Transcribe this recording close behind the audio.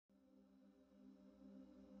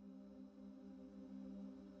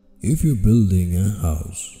If you're building a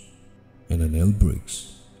house and a nail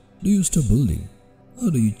breaks, do you stop building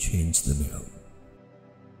or do you change the nail?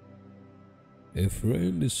 A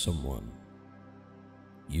friend is someone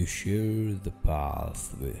you share the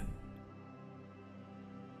path with.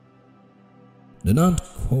 Do not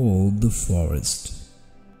call the forest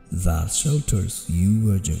that shelters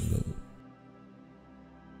you a jungle.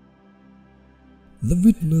 The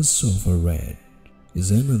witness of a rat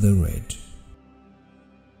is another rat.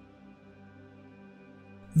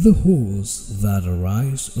 The horse that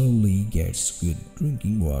arrives early gets good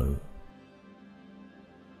drinking water.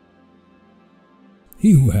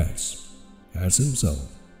 He who has himself.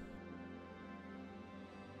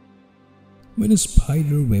 When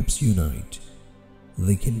spider webs unite,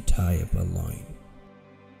 they can tie up a line.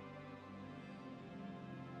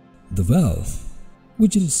 The wealth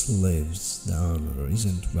which enslaves the honor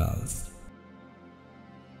isn't wealth.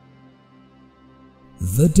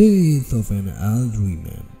 The death of an elderly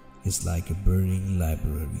man is like a burning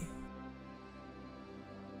library.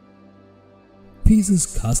 Peace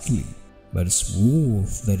is costly, but it's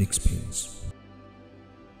worth that expense.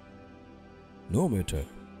 No matter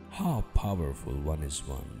how powerful one is,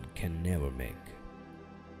 one can never make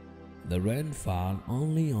the rain fall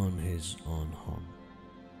only on his own home.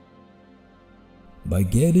 By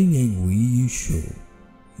getting angry, you show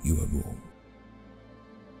you are wrong.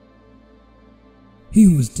 He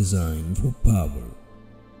who is designed for power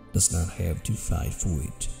does not have to fight for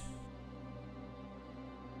it.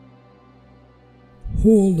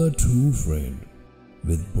 Hold a true friend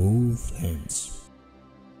with both hands.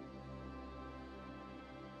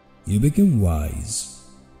 You become wise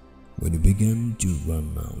when you begin to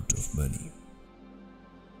run out of money.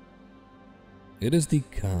 It is the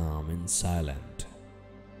calm and silent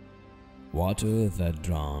water that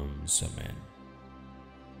drowns a man.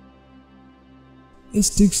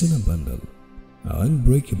 Sticks in a bundle are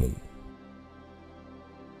unbreakable.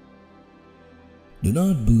 Do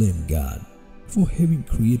not blame God for having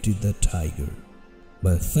created the tiger,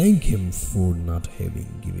 but thank Him for not having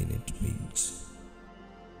given it wings.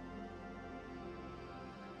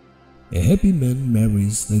 A happy man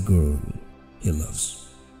marries the girl he loves,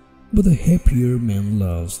 but a happier man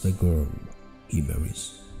loves the girl he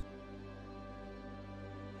marries.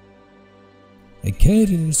 A cat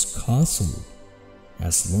in its castle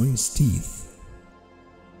has loins teeth.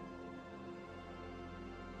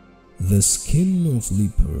 The skin of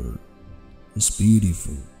leopard is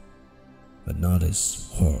beautiful, but not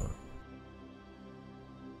as hard.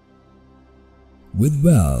 With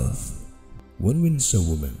wealth, one wins a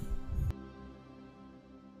woman.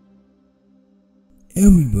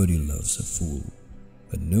 Everybody loves a fool,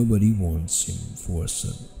 but nobody wants him for a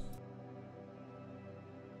son.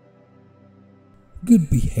 Good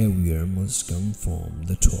behavior must come from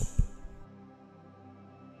the top.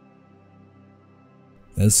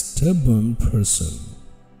 A stubborn person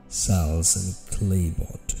sells in a clay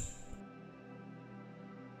pot.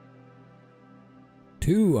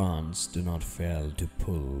 Two ants do not fail to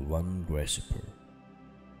pull one grasshopper.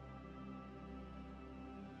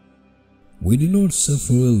 We do not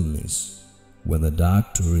suffer illness when the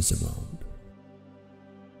doctor is around.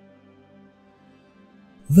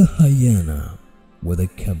 The hyena with a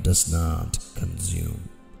cup does not consume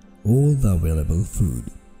all the available food.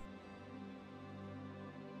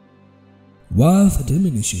 Wealth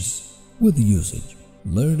diminishes with usage,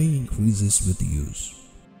 learning increases with use.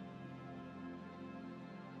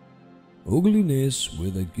 Ugliness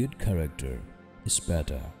with a good character is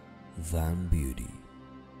better than beauty.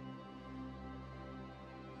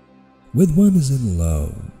 When one is in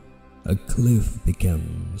love, a cliff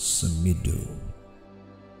becomes a meadow.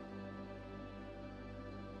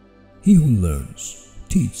 He who learns,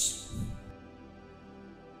 teaches.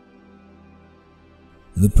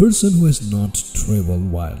 The person who has not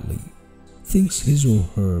traveled widely thinks his or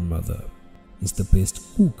her mother is the best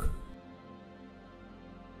cook.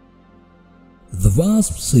 The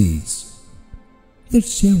wasp says that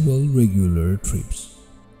several regular trips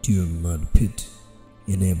to a mud pit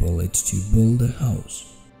enable it to build a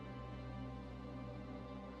house.